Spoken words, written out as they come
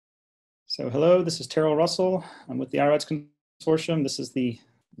So hello, this is Terrell Russell. I'm with the iRODS Consortium. This is the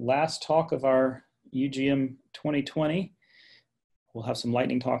last talk of our UGM 2020. We'll have some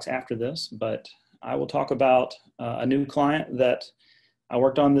lightning talks after this, but I will talk about a new client that I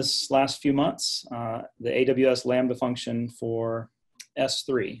worked on this last few months, the AWS Lambda function for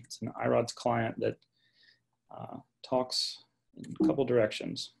S3. It's an iRODS client that talks in a couple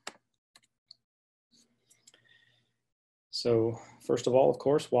directions. So first of all, of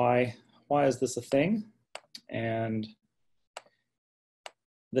course, why is this a thing? And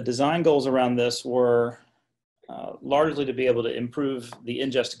the design goals around this were largely to be able to improve the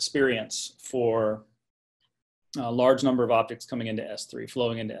ingest experience for a large number of objects coming into S3,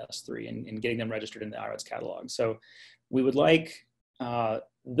 flowing into S3, and getting them registered in the iRODS catalog. So we would like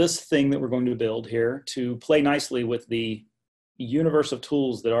this thing that we're going to build here to play nicely with the universe of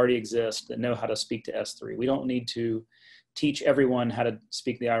tools that already exist that know how to speak to S3. We don't need to teach everyone how to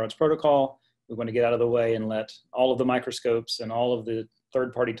speak the iRODS protocol. We want to get out of the way and let all of the microscopes and all of the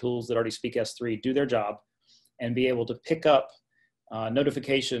third-party tools that already speak S3 do their job and be able to pick up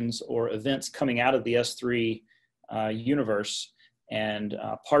notifications or events coming out of the S3 universe and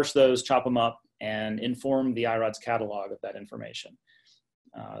parse those, chop them up, and inform the iRODS catalog of that information.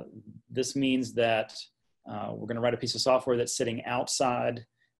 This means that we're going to write a piece of software that's sitting outside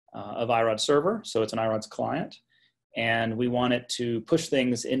of iRODS server, so it's an iRODS client. And we want it to push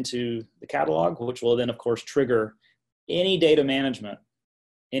things into the catalog, which will then, of course, trigger any data management,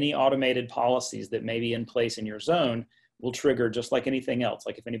 any automated policies that may be in place in your zone will trigger just like anything else,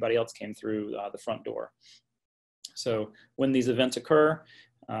 like if anybody else came through the front door. So when these events occur,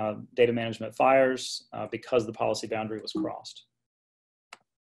 data management fires because the policy boundary was crossed.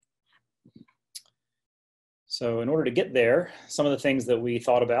 So in order to get there, some of the things that we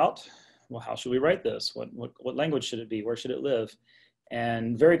thought about, well, how should we write this? What language should it be? Where should it live?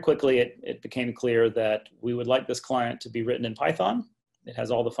 And very quickly, it became clear that we would like this client to be written in Python. It has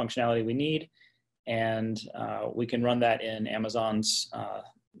all the functionality we need, and we can run that in Amazon's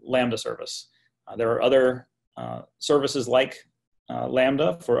Lambda service. There are other services like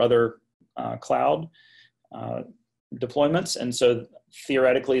Lambda for other cloud deployments, and so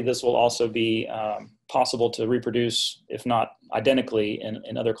theoretically, this will also be possible to reproduce, if not identically,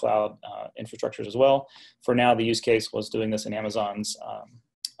 in other cloud infrastructures as well. For now, the use case was doing this in Amazon's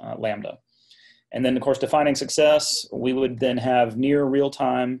Lambda. And then, of course, defining success, we would then have near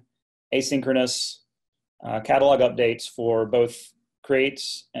real-time asynchronous catalog updates for both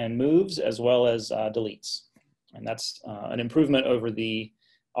creates and moves as well as deletes. And that's an improvement over the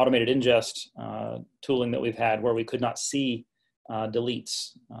automated ingest tooling that we've had where we could not see deletes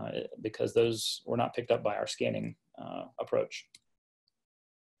because those were not picked up by our scanning approach.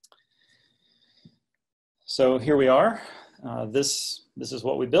 So here we are. This is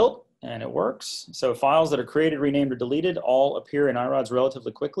what we built, and it works. So files that are created, renamed, or deleted all appear in iRODS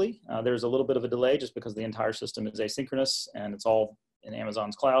relatively quickly. There's a little bit of a delay just because the entire system is asynchronous and it's all in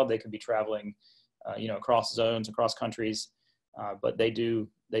Amazon's cloud. They could be traveling, across zones, across countries, but they do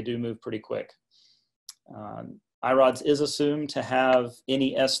move pretty quick. iRODS is assumed to have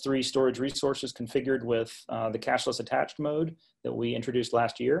any S3 storage resources configured with the cacherless attached mode that we introduced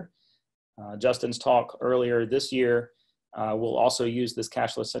last year. Justin's talk earlier this year will also use this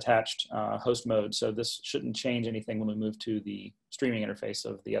cacherless attached host mode, so this shouldn't change anything when we move to the streaming interface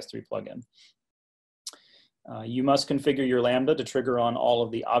of the S3 plugin. You must configure your Lambda to trigger on all of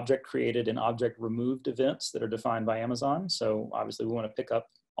the object created and object removed events that are defined by Amazon. So obviously we want to pick up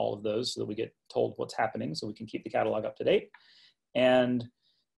all of those so that we get told what's happening so we can keep the catalog up to date. And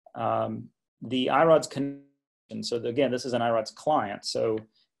the iRODS connection, so again, this is an iRODS client, so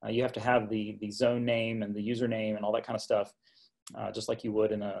you have to have the zone name and the username and all that kind of stuff, just like you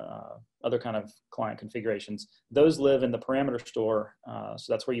would in other kind of client configurations. Those live in the parameter store, so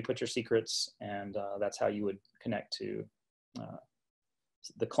that's where you put your secrets, and that's how you would connect to,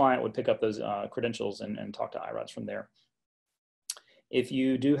 the client would pick up those credentials and talk to iRODS from there. If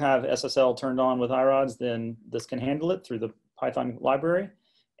you do have SSL turned on with iRODS, then this can handle it through the Python library.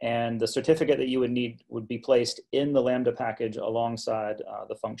 And the certificate that you would need would be placed in the Lambda package alongside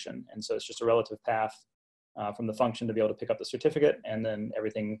the function. And so it's just a relative path from the function to be able to pick up the certificate, and then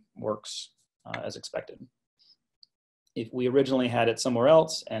everything works as expected. If we originally had it somewhere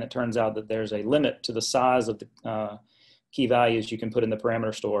else, and it turns out that there's a limit to the size of the key values you can put in the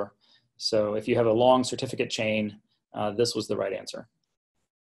parameter store. So if you have a long certificate chain, this was the right answer.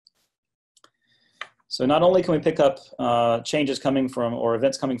 So not only can we pick up changes coming from, or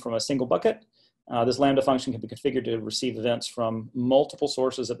events coming from a single bucket, this Lambda function can be configured to receive events from multiple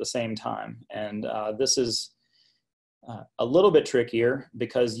sources at the same time. And this is A little bit trickier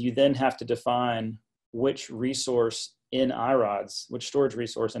because you then have to define which resource in iRODS, which storage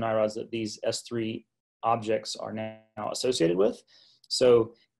resource in iRODS that these S3 objects are now associated with.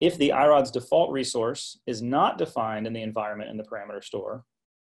 So if the iRODS default resource is not defined in the environment in the parameter store,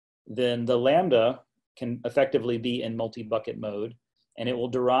 then the Lambda can effectively be in multi-bucket mode, and it will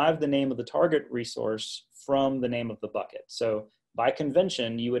derive the name of the target resource from the name of the bucket. So by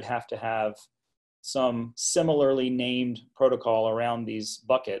convention, you would have to have some similarly named protocol around these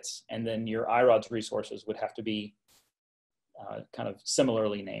buckets, and then your iRODS resources would have to be kind of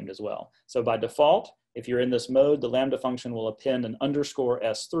similarly named as well. So by default, if you're in this mode, the Lambda function will append an underscore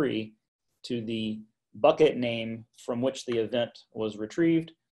S3 to the bucket name from which the event was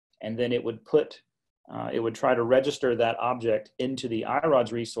retrieved, and then it would put, it would try to register that object into the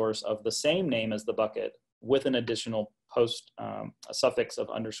iRODS resource of the same name as the bucket with an additional post, a suffix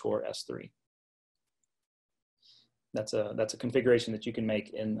of underscore S3. That's a configuration that you can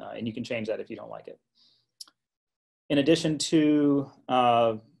make in, and you can change that if you don't like it. In addition to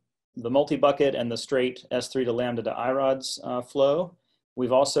the multi-bucket and the straight S3 to Lambda to iRODS flow,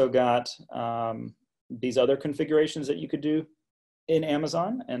 we've also got these other configurations that you could do in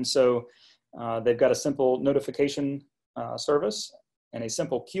Amazon. And so they've got a simple notification service and a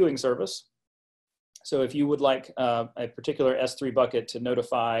simple queuing service. So if you would like a particular S3 bucket to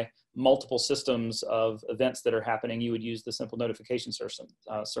notify multiple systems of events that are happening, you would use the simple notification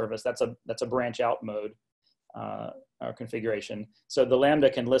service. That's a branch out mode or configuration. So the Lambda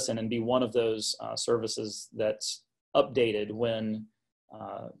can listen and be one of those services that's updated when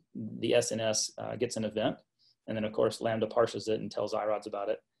the SNS gets an event. And then of course, Lambda parses it and tells iRODS about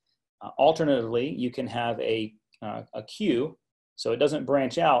it. Alternatively, you can have a queue. So it doesn't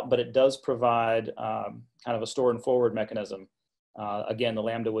branch out, but it does provide kind of a store and forward mechanism. Again, the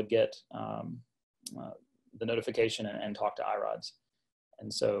Lambda would get the notification and talk to iRODS.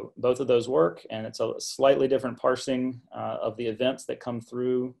 And so both of those work, and it's a slightly different parsing of the events that come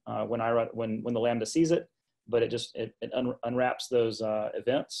through when the Lambda sees it, but it unwraps those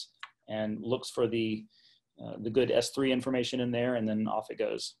events and looks for the good S3 information in there, and then off it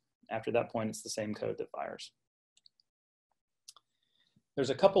goes. After that point, it's the same code that fires. There's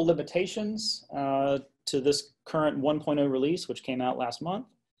a couple limitations to this current 1.0 release, which came out last month.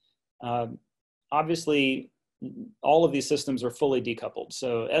 Obviously, all of these systems are fully decoupled.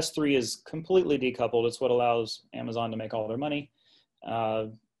 So S3 is completely decoupled. It's what allows Amazon to make all their money.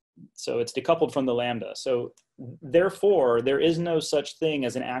 So it's decoupled from the Lambda. So therefore, there is no such thing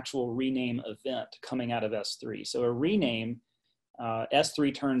as an actual rename event coming out of S3. So a rename,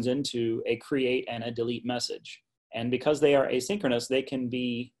 S3 turns into a create and a delete message. And because they are asynchronous, they can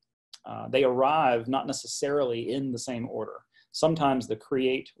be, they arrive not necessarily in the same order. Sometimes the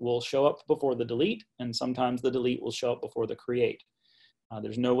create will show up before the delete, and sometimes the delete will show up before the create.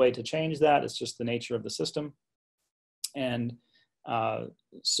 There's no way to change that. It's just the nature of the system. And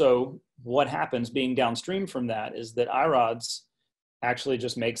so what happens being downstream from that is that iRODS actually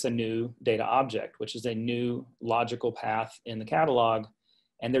just makes a new data object, which is a new logical path in the catalog.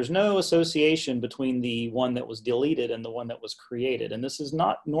 And there's no association between the one that was deleted and the one that was created. And this is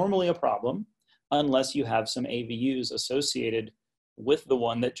not normally a problem unless you have some AVUs associated with the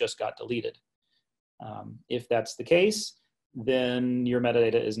one that just got deleted. If that's the case, then your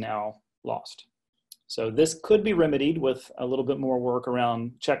metadata is now lost. So this could be remedied with a little bit more work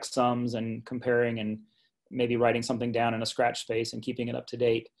around checksums and comparing and maybe writing something down in a scratch space and keeping it up to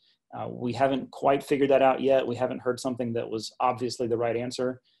date. We haven't quite figured that out yet. We haven't heard something that was obviously the right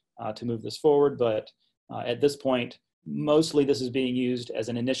answer to move this forward, but at this point, mostly this is being used as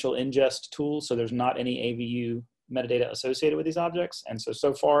an initial ingest tool, so there's not any AVU metadata associated with these objects, and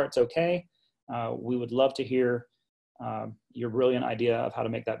so far it's okay. We would love to hear your brilliant idea of how to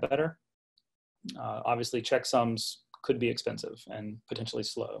make that better. Obviously, checksums could be expensive and potentially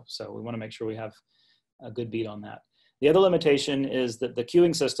slow, so we want to make sure we have a good beat on that. The other limitation is that the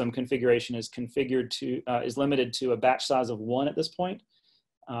queuing system configuration is configured to, is limited to a batch size of 1 at this point.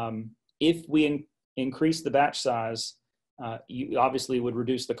 If we increase the batch size, you obviously would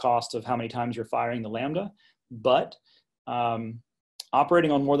reduce the cost of how many times you're firing the Lambda, but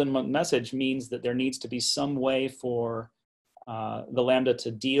operating on more than one message means that there needs to be some way for the Lambda to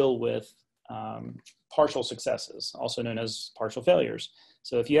deal with partial successes, also known as partial failures.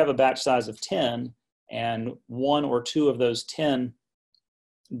 So if you have a batch size of 10, and 1 or 2 of those 10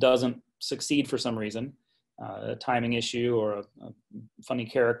 doesn't succeed for some reason, a timing issue or a funny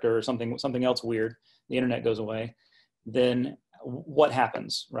character or something else weird, the internet goes away, then what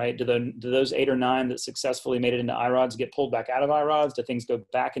happens, right? Do those 8 or 9 that successfully made it into iRODS get pulled back out of iRODS? Do things go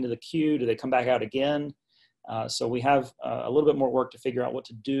back into the queue? Do they come back out again? So we have a little bit more work to figure out what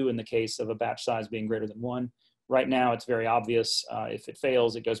to do in the case of a batch size being greater than 1. Right now, it's very obvious. If it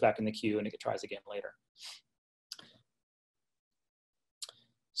fails, it goes back in the queue and it tries again later.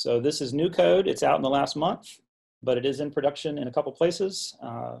 So this is new code. It's out in the last month, but it is in production in a couple places.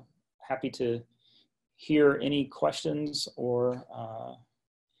 Happy to hear any questions or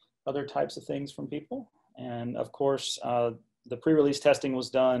other types of things from people. And of course, the pre-release testing was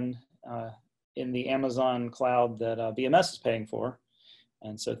done in the Amazon cloud that BMS is paying for.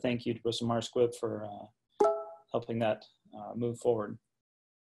 And so thank you to Rosamar Squibb for helping that move forward.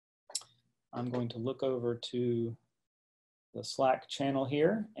 I'm going to look over to the Slack channel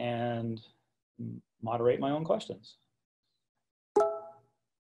here and moderate my own questions.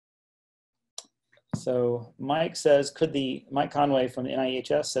 So Mike says, Mike Conway from the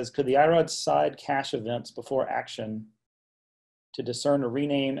NIHS says, could the iRODS side cache events before action to discern a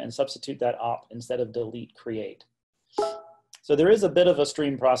rename and substitute that op instead of delete create? So there is a bit of a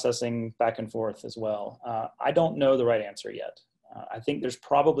stream processing back and forth as well. I don't know the right answer yet. I think there's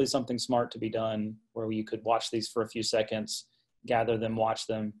probably something smart to be done where you could watch these for a few seconds, gather them, watch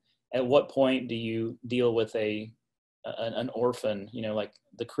them. At what point do you deal with an orphan, you know, like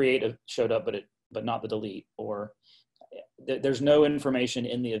the create showed up, but not the delete, or there's no information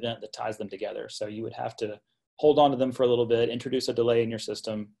in the event that ties them together. So you would have to hold on to them for a little bit, introduce a delay in your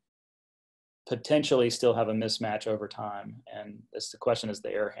system, potentially still have a mismatch over time. And the question is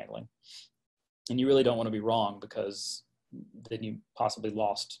the error handling. And you really don't want to be wrong, because then you possibly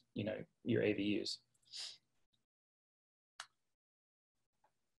lost, you know, your AVUs.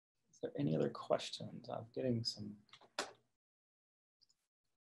 Is there any other questions? I'm getting some.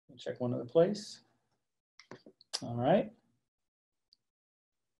 Check one other place. All right.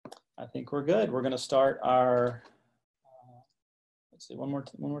 I think we're good. We're going to start our, let's see, one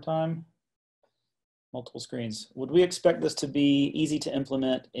more time. Multiple screens. Would we expect this to be easy to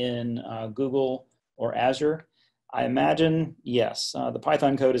implement in Google or Azure? I imagine yes. The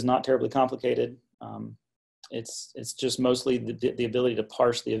Python code is not terribly complicated. It's just mostly the ability to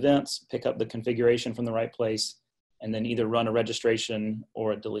parse the events, pick up the configuration from the right place, and then either run a registration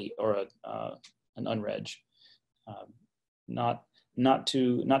or a delete or an unreg. Not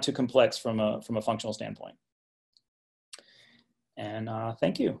too complex from a functional standpoint. And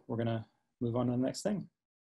thank you. We're gonna move on to the next thing.